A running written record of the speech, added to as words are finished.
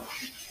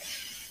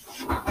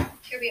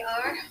we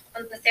are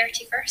on the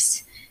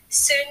 31st.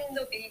 Soon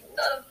there'll be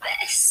none of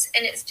this,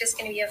 and it's just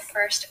going to be a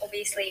first,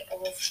 obviously,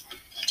 of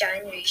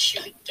January.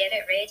 Should we get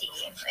it ready?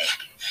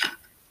 Like,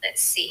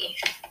 let's see.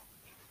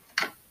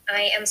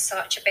 I am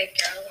such a big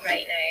girl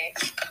right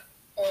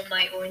now, on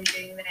my own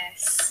doing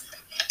this.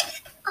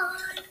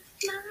 On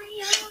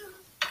my own.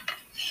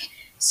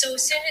 So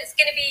soon it's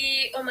going to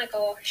be, oh my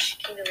gosh,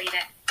 can you believe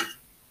it?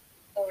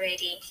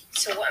 Already.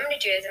 So what I'm going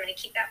to do is I'm going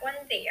to keep that one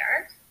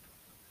there.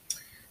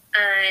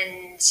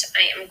 And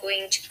I am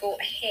going to go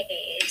ahead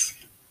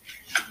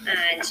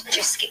and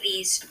just get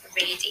these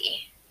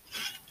ready.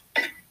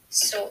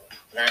 So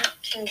that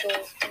can go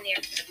in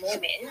there for the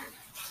moment.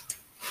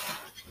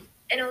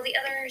 And all the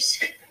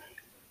others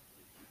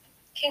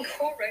can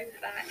go around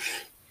the back.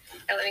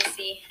 Now let me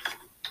see.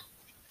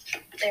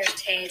 There's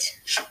Ted.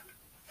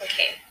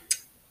 Okay.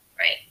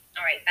 Right.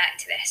 All right, back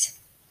to this.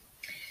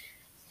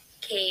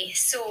 Okay,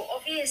 so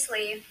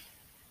obviously,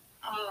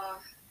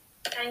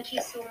 thank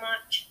you so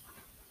much.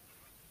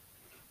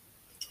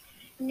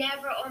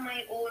 Never on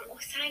my own. Oh,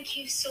 thank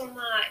you so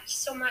much.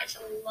 So much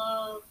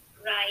love,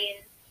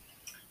 Ryan.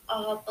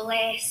 Oh,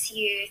 bless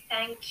you.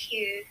 Thank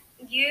you.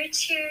 You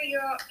too.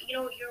 You're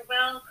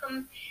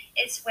welcome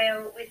as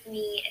well with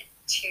me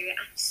too.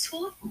 I'm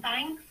so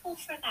thankful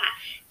for that.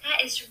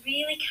 That is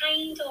really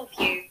kind of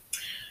you.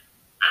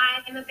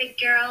 I'm a big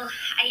girl.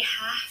 I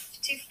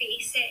have to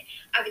face it.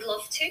 I would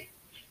love to.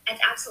 I'd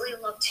absolutely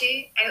love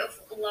to, out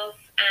of love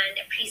and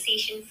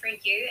appreciation for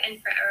you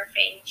and for our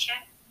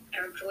friendship,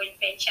 our growing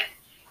friendship,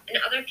 and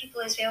other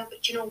people as well.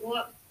 But you know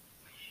what?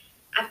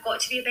 I've got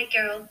to be a big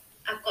girl.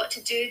 I've got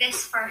to do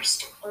this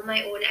first on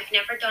my own. I've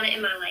never done it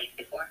in my life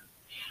before.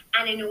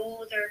 And I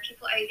know there are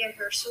people out there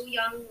who are so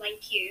young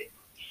like you,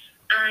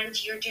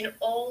 and you're doing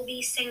all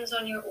these things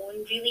on your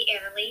own really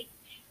early.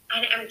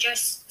 And I'm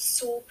just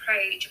so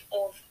proud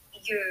of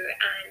you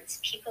and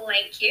people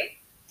like you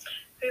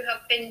who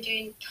have been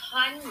doing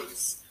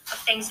tons of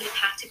things that have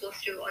had to go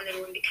through on their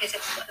own because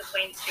of what they've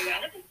went through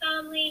out of a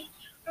family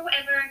or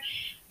whatever.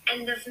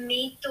 And they've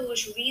made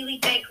those really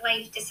big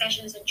life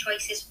decisions and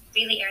choices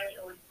really early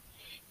on.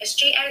 Now,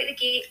 straight out of the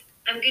gate,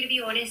 I'm going to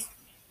be honest,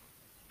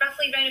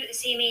 roughly around about the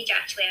same age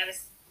actually, I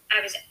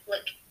was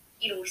like,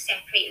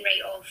 separating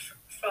right off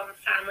from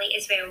family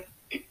as well.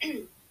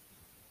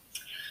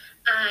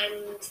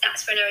 And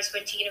that's when I was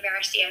going to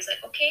university. I was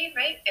like, okay,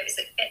 right. It was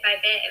like bit by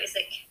bit. It was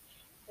like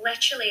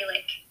literally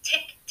like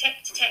tick,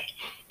 tick to tick.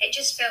 It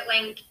just felt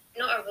like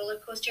not a roller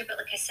coaster, but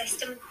like a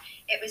system.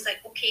 It was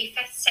like, okay,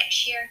 5th,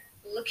 6th year,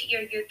 look at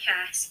your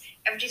UCAS.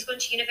 Everybody's going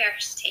to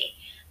university.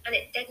 And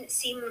it didn't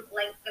seem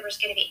like there was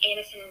going to be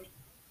anything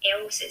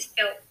else. It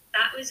felt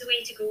that was the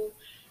way to go.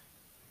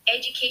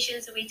 Education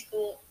is the way to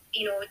go,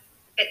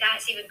 but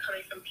that's even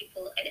coming from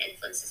people and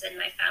influences in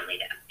my family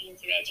that have been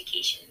through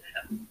education.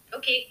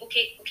 Okay.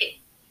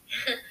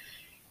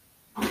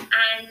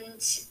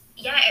 And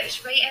yeah, it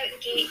was right out of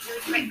the gate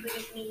really quickly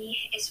with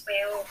me as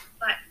well.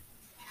 But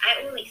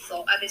I only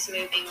thought I was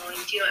moving on,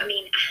 do you know what I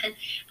mean?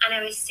 And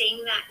I was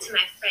saying that to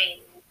my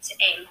friend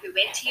who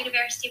went to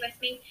university with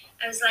me.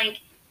 I was like,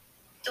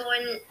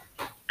 Dawn,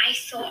 I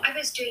thought I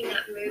was doing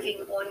that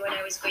moving on when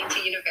I was going to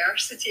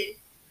university.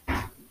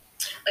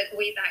 Like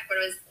way back when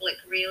I was like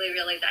really,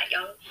 really that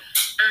young.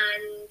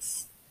 And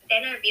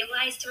then I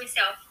realised to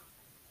myself,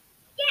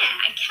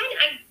 yeah,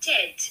 I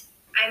did.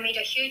 I made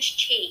a huge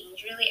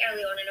change really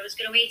early on, and I was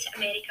going away to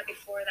America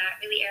before that,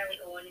 really early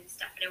on and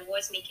stuff, and I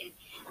was making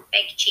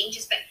big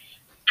changes, but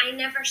I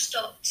never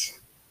stopped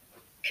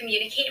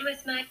communicating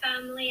with my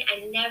family.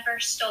 I never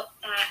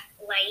stopped that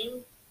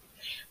line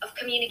of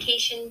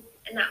communication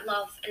and that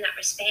love and that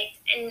respect.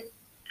 And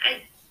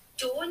I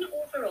don't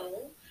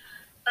overall,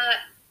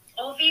 but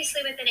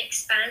obviously with an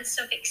expanse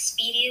of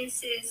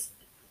experiences,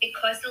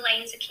 because the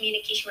lines of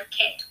communication were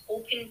kept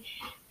open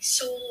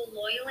so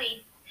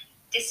loyally,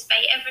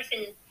 despite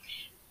everything,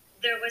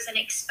 there was an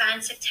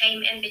expansive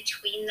time in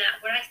between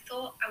that where I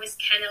thought I was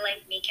kind of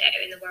like making it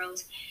out in the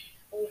world.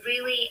 Well,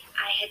 really,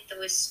 I had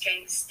those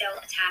strings still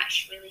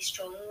attached really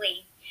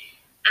strongly.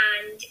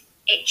 And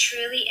it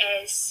truly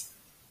is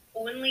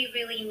only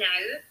really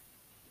now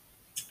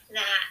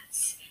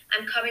that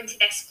I'm coming to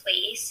this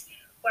place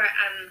where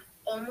I'm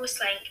almost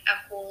like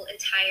a whole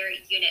entire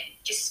unit,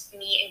 just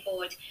me and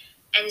God.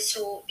 And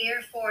so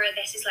therefore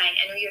this is like,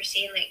 I know you're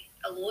saying like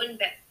alone,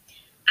 but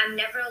I'm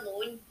never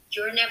alone.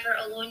 You're never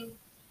alone.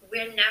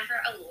 We're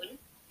never alone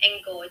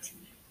in God.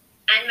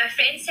 And my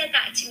friend said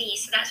that to me,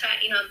 so that's why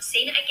I'm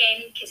saying it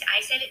again, because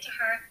I said it to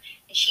her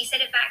and she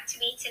said it back to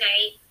me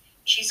tonight.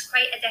 She's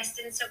quite a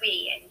distance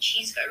away and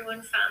she's got her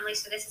own family,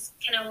 so this is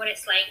kind of what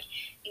it's like.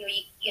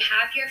 You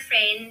have your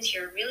friends,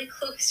 you're really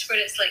close, where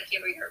it's like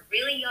you're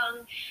really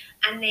young,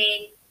 and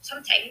then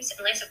sometimes,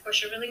 unless of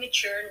course you're really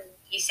mature and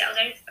you settle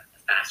down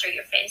fast, or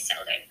your friends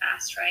settle down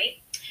fast,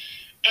 right?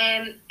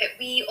 But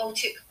we all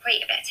took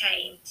quite a bit of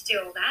time to do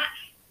all that.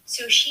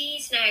 So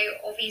she's now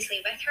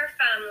obviously with her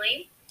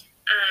family,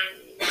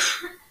 and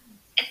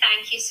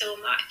thank you so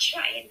much,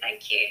 Ryan.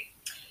 Thank you.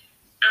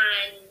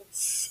 And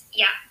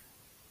yeah,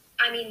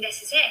 I mean,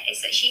 this is it.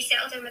 It's that she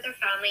settled in with her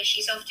family.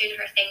 She's off doing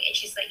her thing, and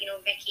she's like,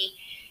 Vicky,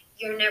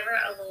 you're never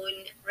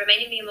alone.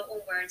 Reminding me of my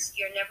own words.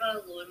 You're never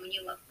alone when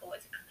you love God.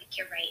 I'm like,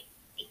 you're right,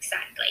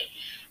 exactly.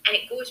 And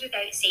it goes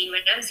without saying.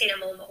 When I'm saying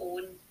I'm on my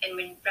own, and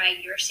when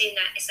Brian, you're saying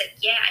that, it's like,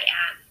 yeah, I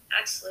am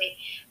absolutely.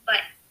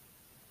 But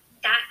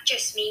that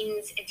just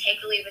means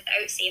integrally,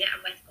 without saying it,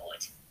 I'm with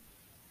God.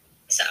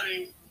 So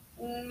I'm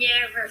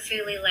never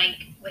fully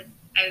like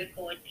without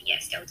God, but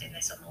yet still doing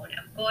this on my own.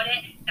 I've got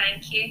it.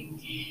 Thank you.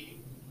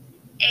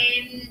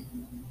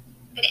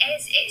 But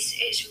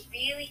it's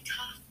really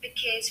tough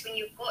because when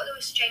you've got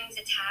those strings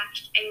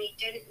attached and you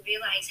didn't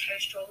realise how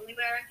strong they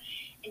were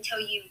until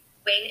you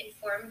went and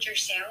formed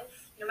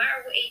yourself, no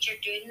matter what age you're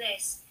doing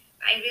this,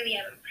 I really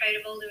am proud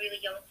of all the really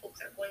young folks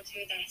that are going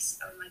through this.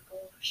 Oh my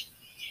gosh.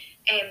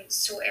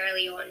 So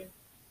early on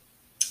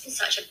in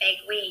such a big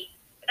way.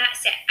 But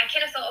that's it. I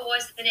kind of thought I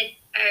was, then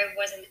I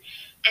wasn't.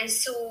 And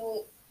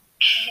so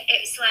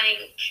it's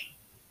like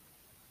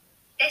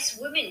this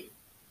woman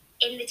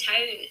in the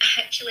town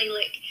actually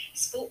like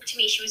spoke to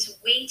me. She was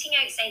waiting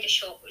outside a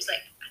shop. It was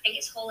like, I think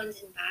it's Holland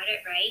and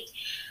Barrett, right?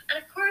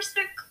 And of course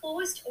they're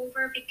closed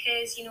over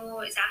because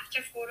it's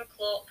after 4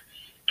 o'clock,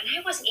 and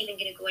I wasn't even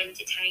going to go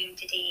into town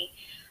today.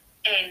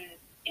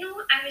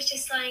 I was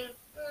just like,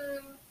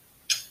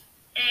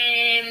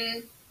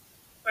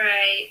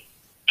 right.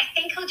 I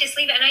think I'll just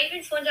leave it. And I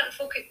even phoned up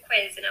Folk at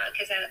Quiz, and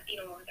because they're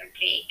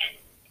great, and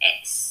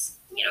it's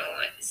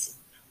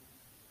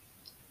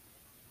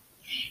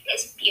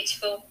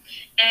beautiful.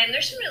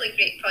 There's some really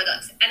great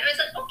products. And I was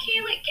like, okay,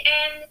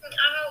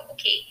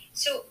 okay.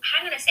 So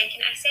hang on a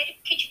second. I said,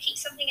 could you keep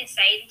something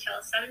aside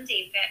until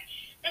Sunday? But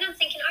then I'm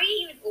thinking, are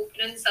you even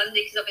open on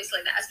Sunday? Because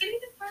obviously that's going to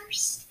be the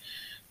first.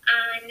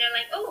 And they're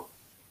like, oh,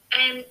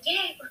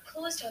 yeah, we're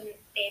closed on them,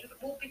 but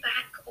we'll be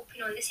back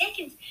open on the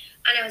 2nd.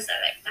 And I was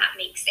like, that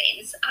makes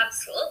sense,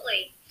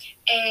 absolutely.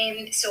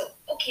 So,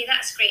 okay,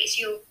 that's great.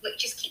 So you'll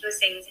just keep those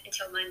things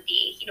until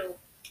Monday,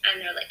 and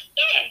they're like,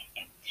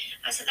 yeah.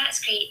 I said,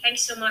 that's great,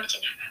 thanks so much,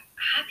 and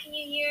Happy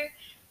New Year,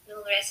 and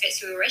all the rest of it.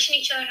 So we were wishing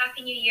each other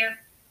Happy New Year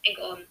and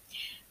gone.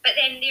 But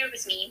then there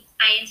was me.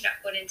 I ended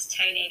up going into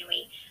town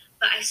anyway.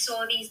 But I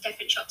saw these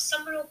different shops.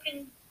 Some were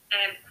open.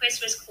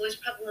 Quiz was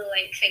closed, probably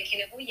like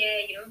thinking, oh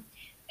yeah,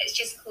 it's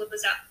just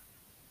closed up.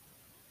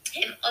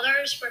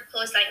 Others were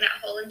closed, like that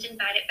Holland and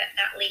Barrett, but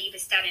that lady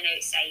was standing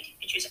outside,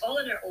 and she was all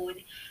on her own,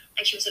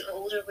 and she was an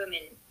older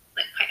woman,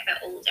 like quite a bit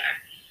older.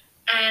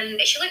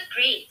 But she looked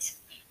great,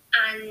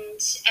 and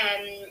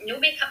no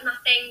makeup,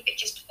 nothing, but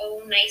just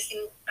all nice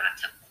and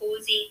wrapped up,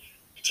 cozy.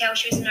 To tell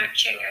she was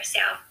nurturing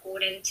herself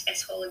going into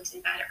this Holland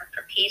and Barrett, or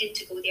preparing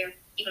to go there,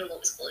 even though it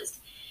was closed.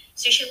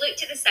 So she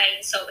looked at the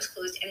sign, saw it was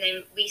closed, and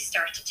then we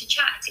started to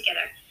chat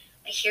together.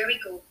 Like, here we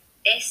go.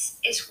 This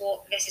is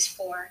what this is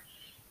for.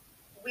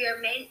 We're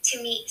meant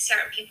to meet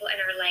certain people in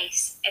our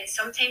lives, and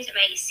sometimes it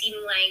might seem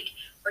like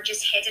we're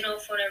just heading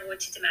off on a road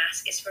to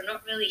Damascus. We're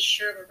not really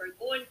sure where we're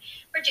going.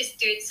 We're just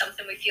doing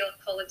something we feel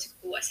called to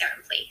go a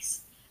certain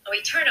place. And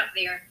we turn up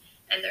there,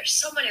 and there's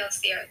someone else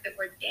there that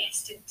we're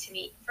destined to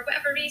meet for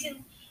whatever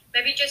reason.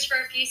 Maybe just for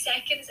a few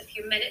seconds, a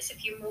few minutes, a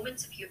few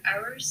moments, a few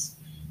hours,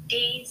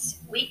 days,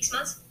 weeks,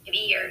 months, maybe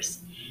years,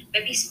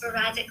 maybe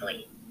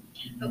sporadically.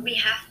 But we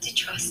have to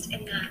trust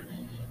in that.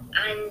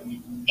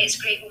 And it's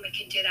great when we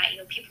can do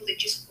that. People that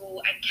just go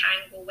and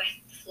can go with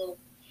the flow.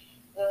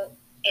 Well,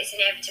 it's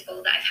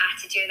inevitable that I've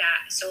had to do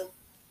that. So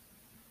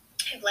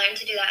I've learned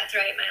to do that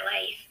throughout my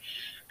life.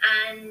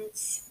 And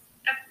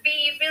I've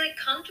been really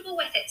comfortable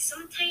with it.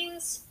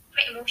 Sometimes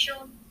quite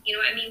emotional. You know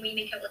what I mean? We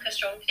make it like a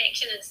strong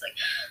connection, and it's like,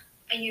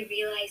 and you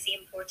realise the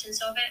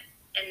importance of it.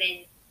 And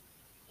then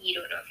you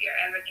don't know if you're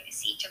ever going to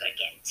see each other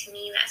again. To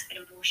me, that's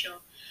been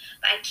emotional.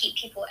 But I keep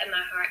people in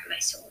my heart and my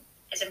soul,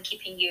 as I'm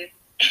keeping you.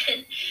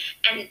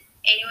 And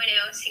anyone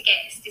else who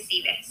gets to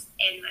see this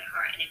in my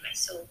heart and in my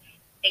soul,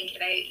 thinking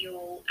about you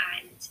all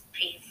and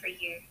praying for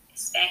you,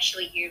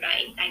 especially you,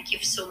 Ryan. Thank you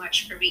so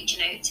much for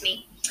reaching out to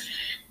me.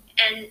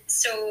 And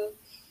so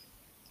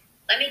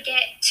let me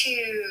get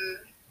to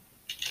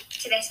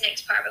this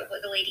next part about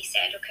what the lady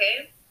said,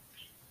 okay?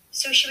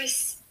 So she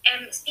was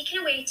speaking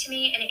away to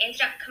me, and it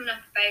ended up coming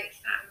up about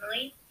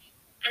family.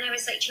 And I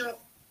was like,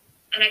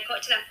 and I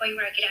got to that point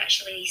where I could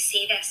actually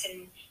say this,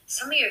 and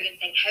some of you are going to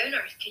think, how on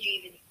earth could you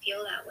even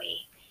feel that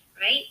way,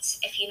 right?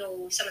 If you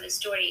know some of the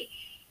story.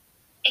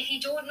 If you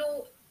don't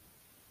know,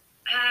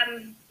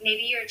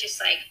 maybe you're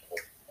just like,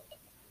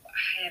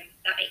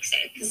 that makes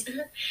sense.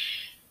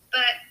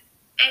 But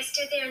I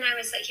stood there and I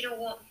was like, you know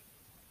what?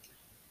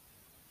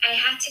 I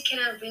had to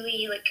kind of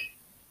really like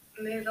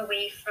move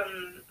away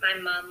from my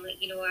mum. Like,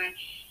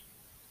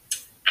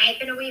 I had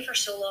been away for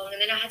so long,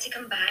 and then I had to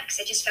come back because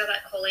I just felt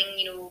that calling,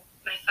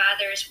 my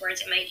father's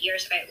words in my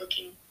ears about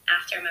looking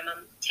after my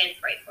mum,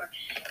 1044,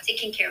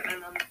 taking care of my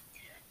mum.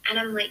 And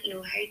I'm like,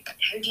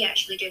 how do you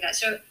actually do that?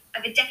 So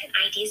I've had different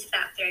ideas of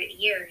that throughout the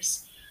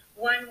years.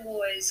 One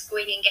was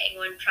going and getting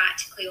on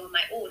practically on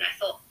my own. I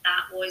thought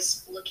that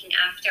was looking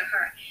after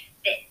her,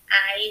 that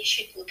I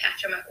should look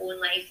after my own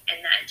life,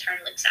 and that in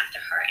turn looks after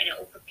her, and it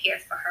will prepare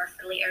for her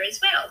for later as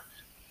well.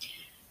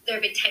 there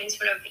have been times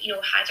when I've,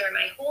 had her in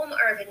my home,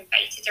 or I've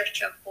invited her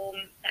to a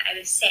home that I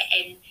was set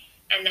in,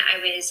 and that I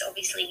was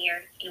obviously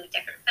near,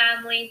 different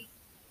family,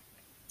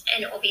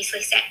 and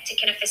obviously set to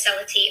kind of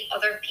facilitate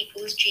other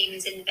people's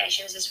dreams and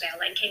visions as well.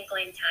 Like in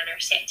Glentanner,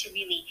 set to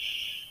really,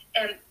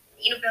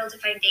 build a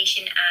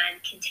foundation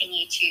and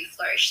continue to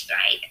flourish,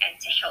 thrive, and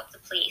to help the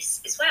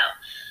place as well.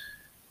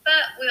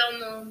 But we all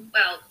know,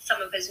 well,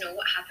 some of us know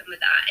what happened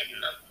with that,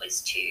 and Mum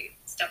was too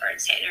stubborn,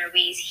 set in her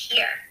ways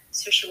here.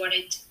 So she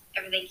wanted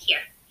everything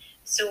here.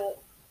 So,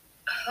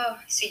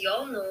 so you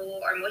all know,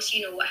 or most of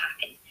you know what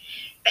happened.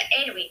 But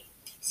anyway,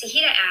 so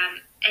here I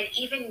am, and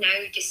even now,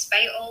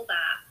 despite all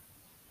that,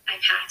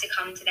 I've had to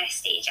come to this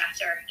stage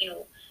after,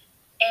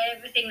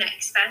 everything, that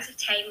expansive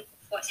time of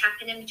what's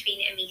happened in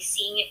between, and me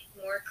seeing it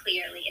more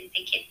clearly and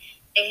thinking,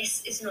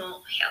 this is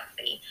not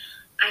healthy.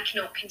 I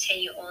cannot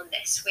continue on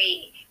this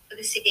way for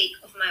the sake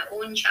of my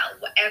own child,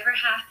 whatever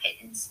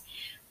happens,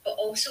 but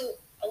also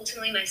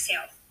ultimately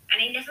myself.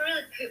 And I never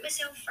really put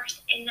myself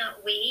first in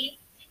that way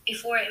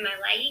before in my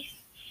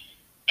life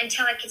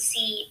until I could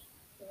see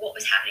what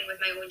was happening with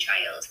my own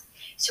child.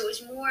 So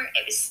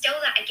it was still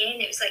that again,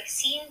 it was like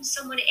seeing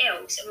someone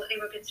else and what they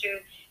were going through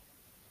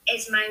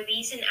is my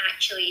reason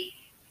actually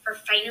for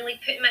finally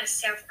putting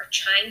myself, or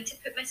trying to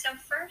put myself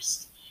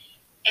first,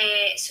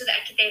 so that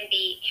I could then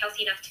be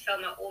healthy enough to fill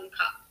my own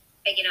cup,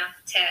 big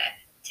enough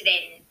to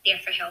then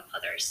therefore help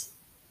others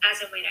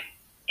as and when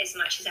as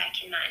much as I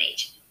can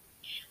manage.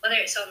 Whether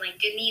it's online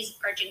doing these,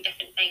 or doing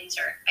different things,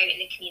 or out in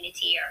the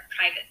community, or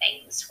private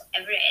things,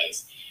 whatever it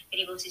is,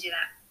 being able to do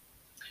that.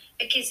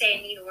 Because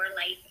then, our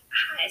life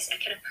has a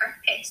kind of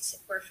purpose.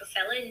 We're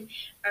fulfilling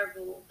our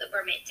role that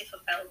we're meant to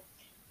fulfill,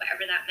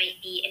 whatever that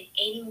might be in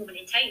any moment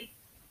in time.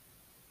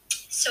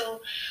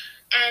 So,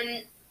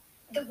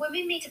 the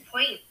woman made a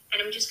point,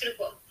 and I'm just going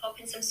to pop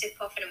in some soup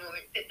off in a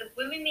moment, but the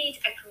woman made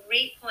a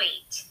great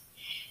point.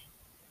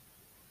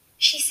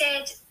 She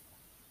said,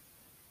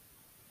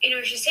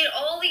 she said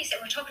all these, that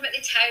we're talking about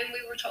the town,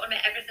 we were talking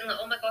about everything, like,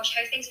 oh my gosh,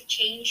 how things have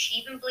changed. She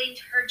even blamed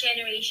her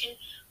generation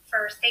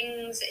for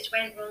things that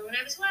went wrong. And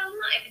I was, well,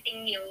 not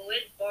everything,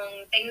 went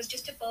wrong. Things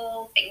just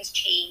evolve, things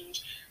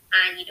change,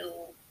 and,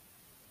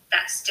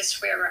 that's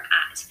just where we're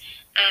at.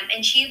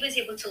 And she was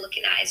able to look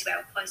at that as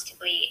well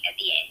positively at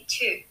the end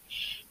too.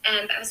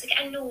 But I was like,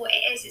 I know it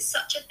is. It's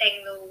such a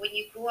thing though, when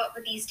you grow up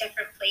with these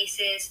different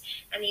places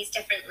and these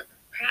different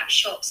perhaps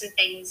shops and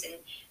things. And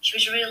she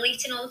was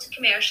relating all to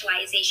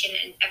commercialization,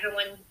 and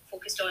everyone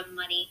focused on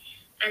money.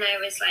 And I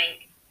was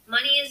like,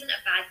 money isn't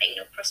a bad thing.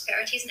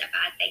 Prosperity isn't a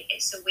bad thing.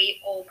 It's the way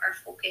of our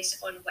focus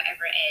on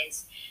whatever it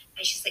is.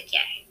 And she's like,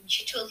 yeah,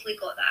 she totally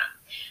got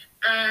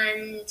that.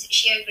 And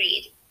she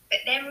agreed. But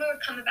then we were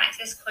coming back to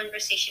this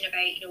conversation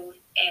about,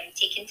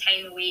 taking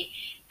time away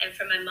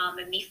from my mum,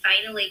 and me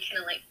finally kind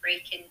of like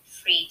breaking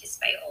free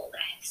despite all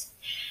this.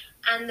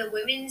 And the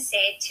woman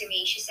said to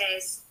me, she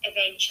says,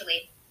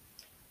 eventually,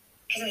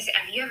 because I said,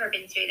 have you ever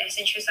been through this?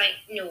 And she was like,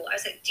 no. I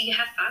was like, do you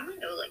have family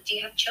though? Like, do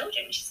you have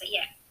children? And she's like,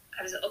 yeah.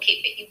 I was like,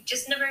 okay, but you've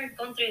just never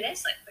gone through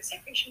this, like the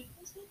separation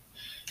process?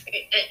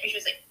 And she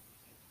was like,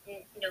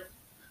 no.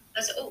 I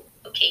was like, oh,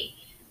 okay.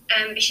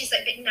 But she's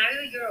like, but now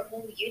you're a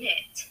whole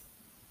unit.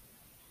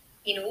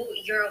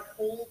 You're a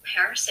whole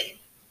person.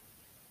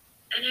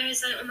 And I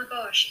was like, oh my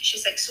gosh.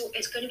 She's like, so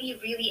it's going to be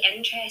really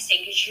interesting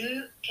because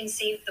you can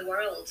save the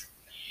world.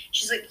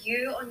 She's like,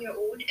 you on your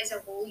own as a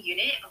whole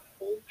unit, a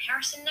whole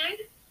person now,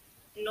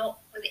 not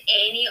with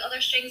any other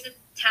strings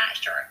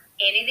attached or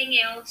anything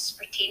else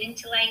pertaining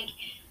to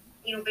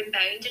being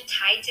bound or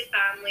tied to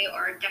family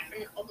or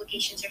different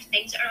obligations or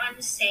things that are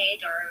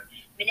unsaid or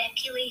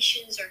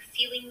manipulations or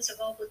feelings of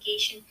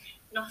obligation,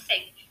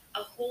 nothing.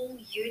 A whole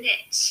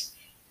unit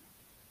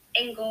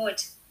in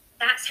God.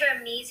 That's how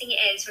amazing it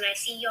is when I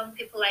see young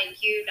people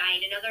like you,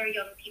 Ryan, and other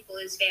young people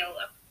as well.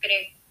 I'm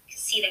going to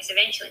see this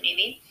eventually,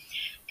 maybe.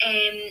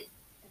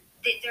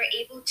 That they're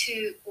able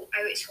to go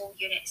out as whole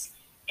units.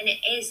 And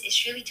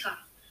it's really tough.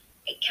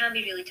 It can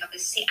be really tough.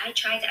 As I say, I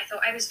tried it. I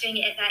thought I was doing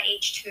it at that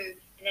age too.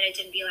 And then I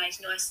didn't realise,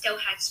 no, I still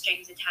had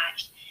strings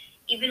attached.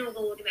 Even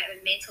although they might have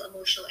been mental,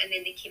 emotional, and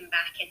then they came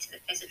back into the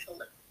physical,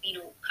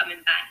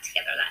 coming back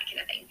together, that kind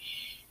of thing.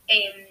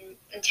 In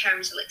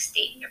terms of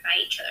staying by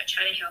each other,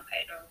 trying to help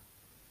out and all.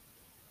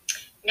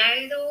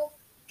 Now though,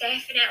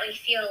 definitely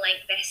feel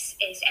like this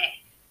is it.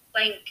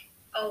 Like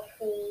a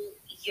whole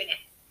unit.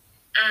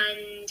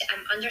 And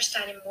I'm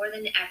understanding more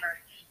than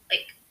ever,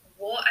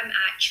 what I'm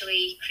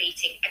actually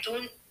creating. I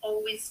don't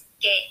always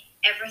get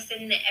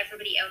everything that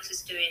everybody else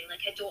is doing. I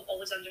don't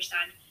always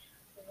understand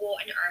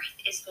what on earth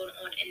is going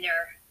on in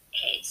their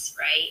heads,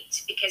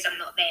 right? Because I'm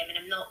not them, and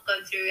I'm not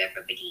going through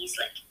everybody's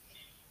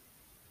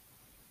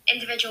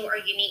individual or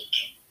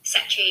unique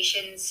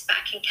situations, but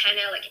I can kind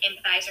of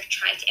empathize, or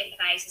try to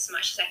empathize as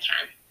much as I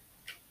can.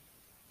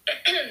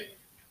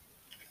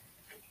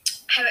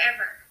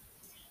 However,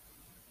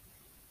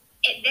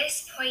 at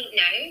this point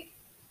now,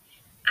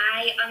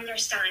 I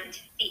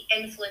understand the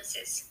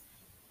influences,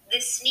 the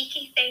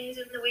sneaky things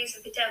and the ways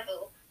of the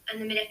devil, and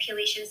the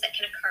manipulations that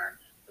can occur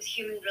with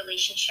human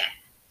relationship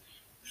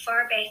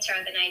far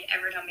better than I'd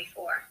ever done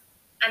before.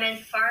 I'm in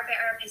far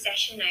better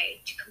position now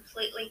to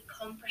completely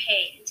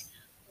comprehend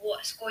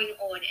what's going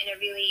on in a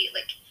really,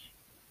 like,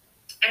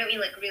 I don't mean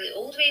like really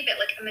old way, but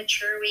like a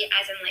mature way,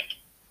 as in like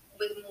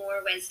with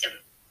more wisdom,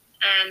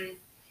 um,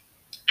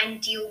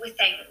 and deal with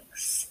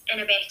things in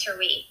a better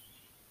way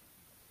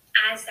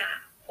as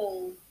that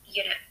whole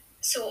unit.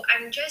 So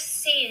I'm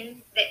just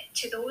saying that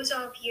to those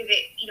of you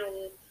that,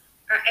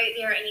 are out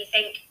there and you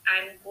think,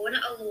 I'm going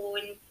it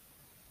alone,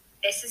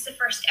 this is the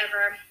first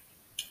ever,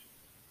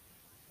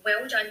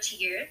 well done to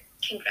you,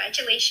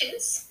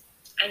 congratulations,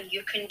 and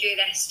you can do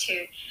this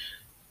too.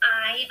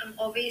 I am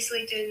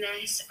obviously doing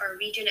this or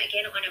redoing it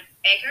again on a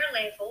bigger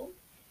level,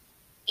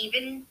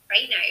 even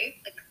right now,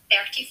 like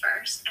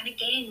 31st. And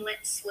again,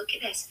 let's look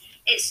at this.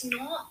 It's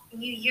not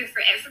New Year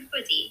for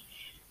everybody.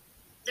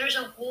 There's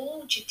a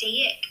whole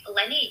Judaic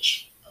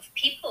lineage of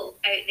people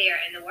out there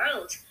in the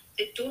world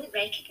that don't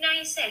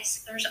recognize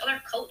this. There's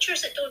other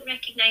cultures that don't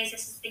recognize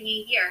this as the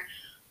New Year.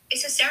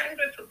 It's a certain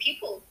group of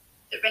people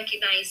that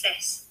recognize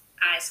this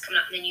as coming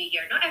up in the New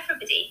Year. Not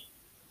everybody.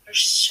 There's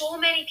so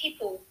many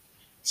people,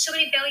 so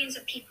many billions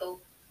of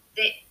people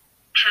that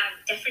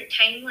have different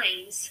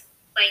timelines,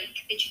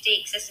 like the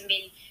Judaic system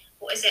being,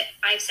 what is it,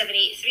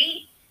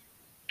 5783?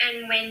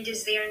 And when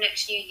does their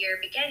next New Year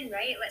begin,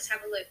 right? Let's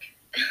have a look.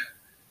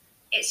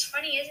 It's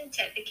funny, isn't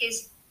it?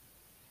 Because,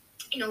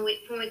 when we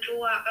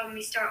grow up and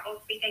we start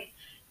off, we think,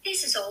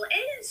 this is all it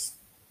is.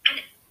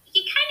 And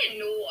you kind of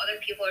know other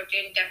people are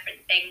doing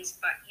different things,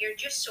 but you're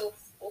just so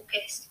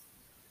focused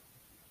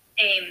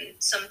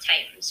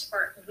sometimes,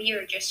 or we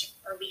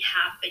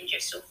have been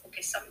just so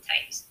focused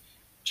sometimes.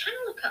 I'm trying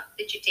to look up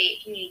the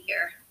Judaic New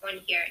Year on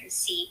here and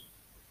see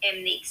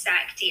the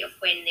exact date of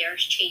when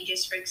there's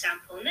changes, for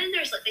example. And then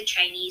there's like the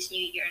Chinese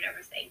New Year and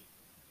everything.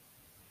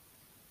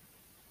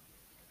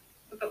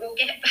 But we'll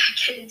get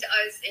back into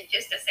us in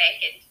just a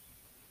second.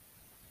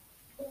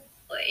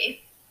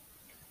 Hopefully.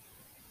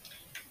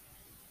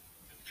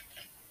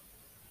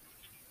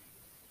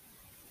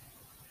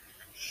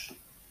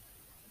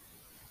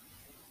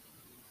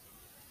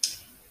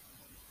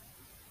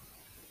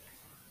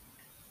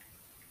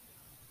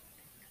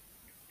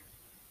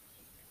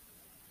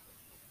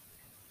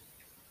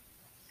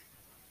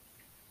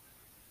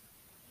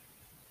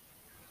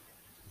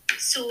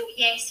 So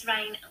yes,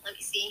 Ryan, let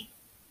me see.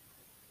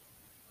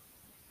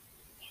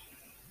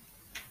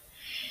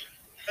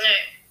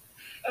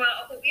 Well,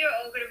 I hope you're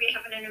all going to be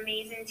having an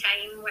amazing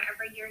time,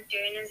 whatever you're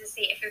doing. As I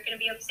say, if you're going to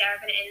be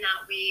observing it in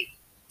that way,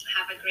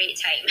 have a great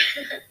time.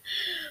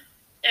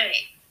 All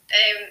right.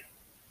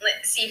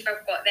 Let's see if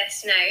I've got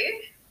this now.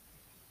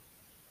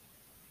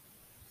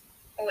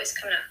 Oh, it's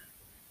coming up.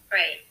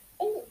 Right.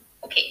 Oh,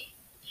 okay.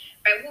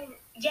 Right. Well,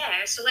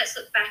 yeah. So let's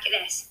look back at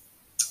this.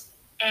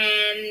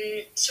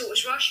 So it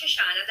was Rosh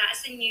Hashanah.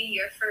 That's the New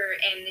Year for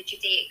the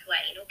Judaic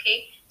line.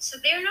 Okay. So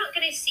they're not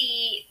going to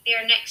see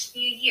their next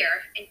New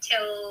Year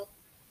until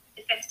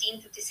the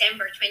 15th of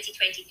December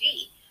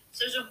 2023.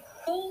 So there's a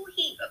whole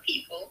heap of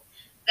people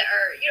that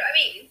are,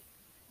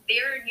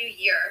 their New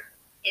Year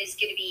is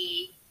going to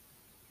be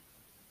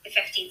the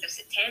 15th of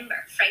September,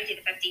 Friday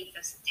the 15th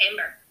of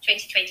September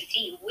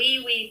 2023. Way,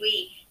 way,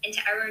 way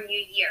into our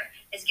New Year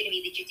is going to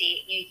be the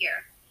Judaic New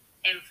Year.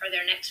 And for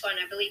their next one,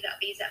 I believe that'll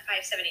be at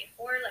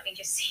 5784. Let me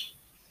just see.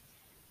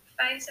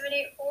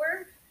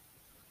 5784?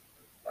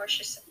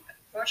 Rosh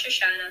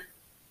Hashanah.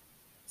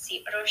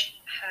 See, Rosh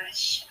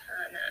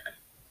Hashanah.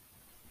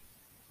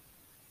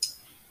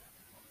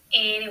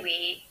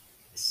 Anyway,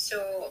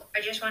 so I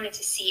just wanted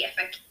to see if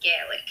I could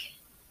get like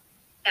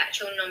the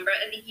actual number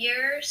of the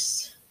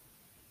years.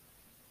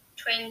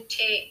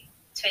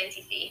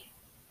 2023.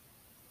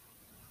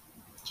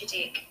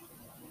 Judaic.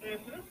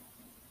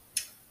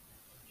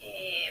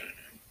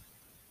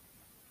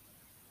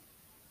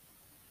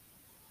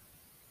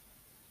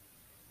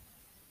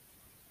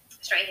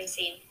 It's not even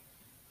insane.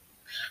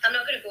 I'm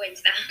not going to go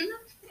into that. I'm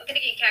not going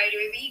to get carried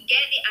away, but you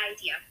get the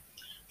idea.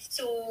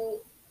 So,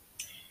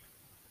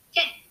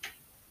 yeah.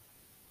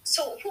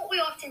 So what we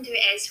often do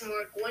is when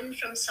we're going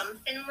from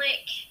something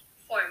like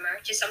former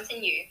to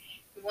something new,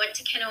 we want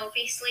to kind of,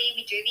 obviously,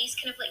 we do these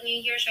kind of like New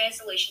Year's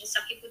resolutions.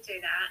 Some people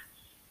do that.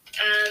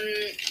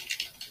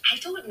 I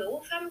don't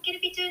know if I'm going to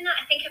be doing that.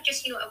 I think I've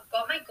just, I've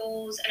got my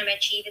goals and I'm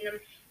achieving them,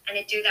 and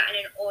I do that on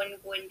an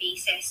ongoing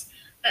basis.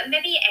 But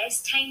maybe it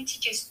is time to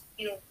just,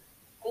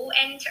 go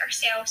into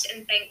ourselves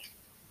and think,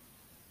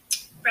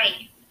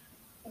 right,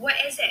 what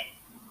is it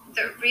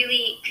that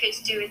really could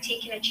do with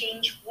taking a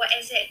change? What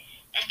is it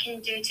that I can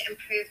do to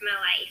improve my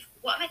life?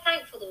 What am I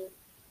thankful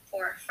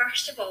for,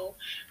 first of all?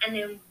 And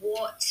then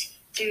what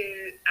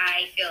do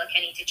I feel like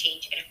I need to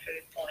change and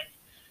improve on?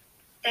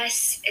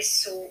 This is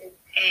so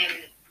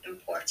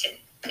important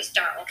to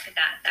start off with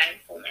that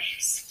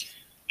thankfulness.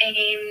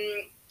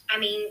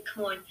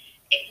 Come on.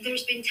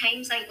 There's been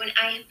times like when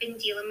I have been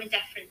dealing with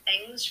different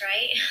things,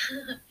 right?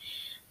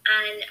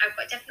 And I've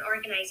got different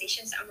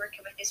organisations that I'm working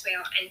with as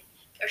well. And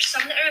there's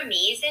some that are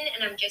amazing,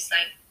 and I'm just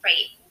like,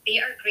 right, they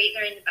are great,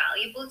 they're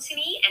invaluable to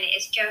me, and it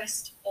is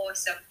just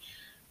awesome.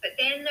 But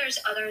then there's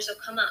others who'll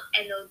come up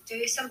and they'll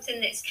do something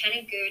that's kind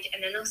of good,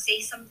 and then they'll say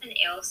something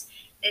else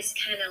that's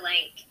kind of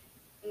like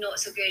not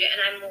so good,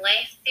 and I'm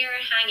left there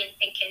hanging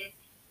thinking,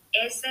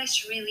 is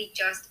this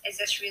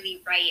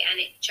really right? And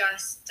it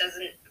just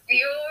doesn't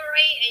feel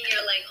right, and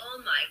you're like,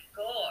 oh my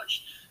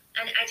gosh.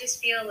 And I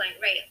just feel like,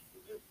 right,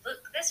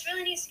 look, this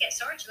really needs to get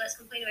sorted. Let's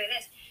complain about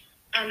this.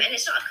 And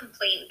it's not a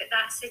complaint, but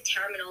that's the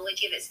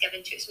terminology that's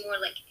given to it. It's more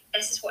like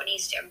this is what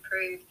needs to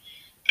improve,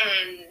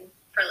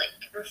 for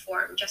like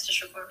reform,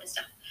 justice reform and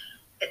stuff.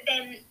 But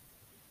then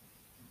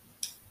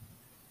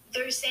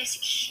there's this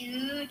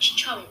huge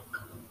chunk,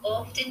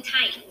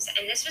 oftentimes,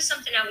 and this was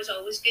something I was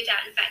always good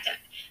at. In fact,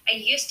 I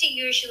used to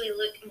usually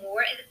look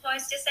more at the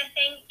positives, I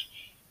think,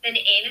 than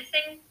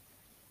anything.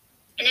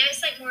 And now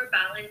it's like more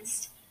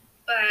balanced.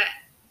 But,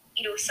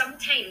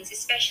 sometimes,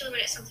 especially when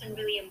it's something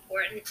really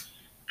important,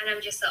 and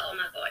I'm just like, oh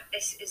my god,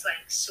 this is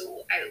like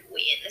so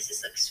outweighing. This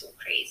is like so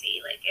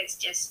crazy. Like, it's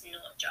just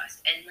not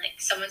just. And like,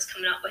 someone's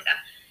coming up with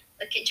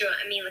do you know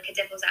what I mean? Like a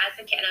devil's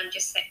advocate, and I'm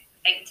just like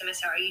thinking to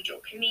myself, are you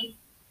joking me?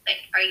 Like,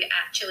 are you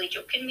actually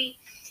joking me?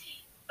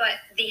 But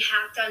they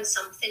have done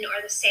something,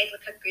 or they said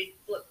like a good,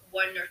 like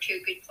one or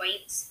two good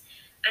points.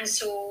 And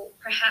so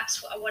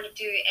perhaps what I want to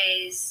do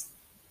is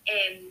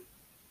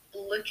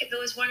look at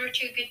those one or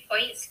two good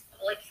points.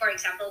 Like, for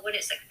example, when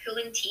it's like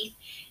pulling teeth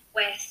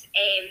with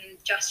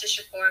justice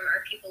reform,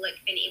 or people like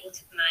being able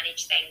to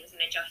manage things in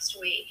a just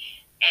way,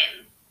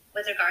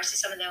 with regards to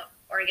some of the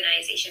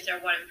organizations, or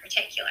one in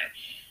particular,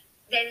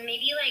 then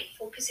maybe like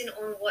focusing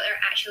on what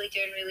they're actually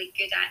doing really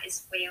good at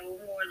as well,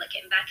 more like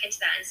getting back into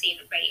that and saying,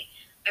 right,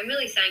 I'm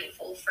really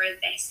thankful for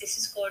this. This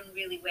has gone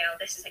really well.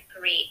 This is a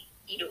great,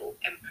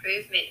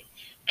 improvement,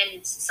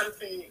 and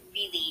something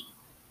really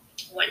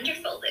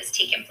wonderful that's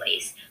taken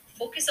place.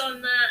 Focus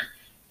on that,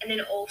 and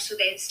then also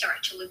then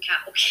start to look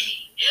at,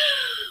 okay,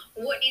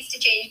 what needs to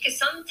change? Because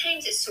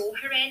sometimes it's so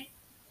horrendous.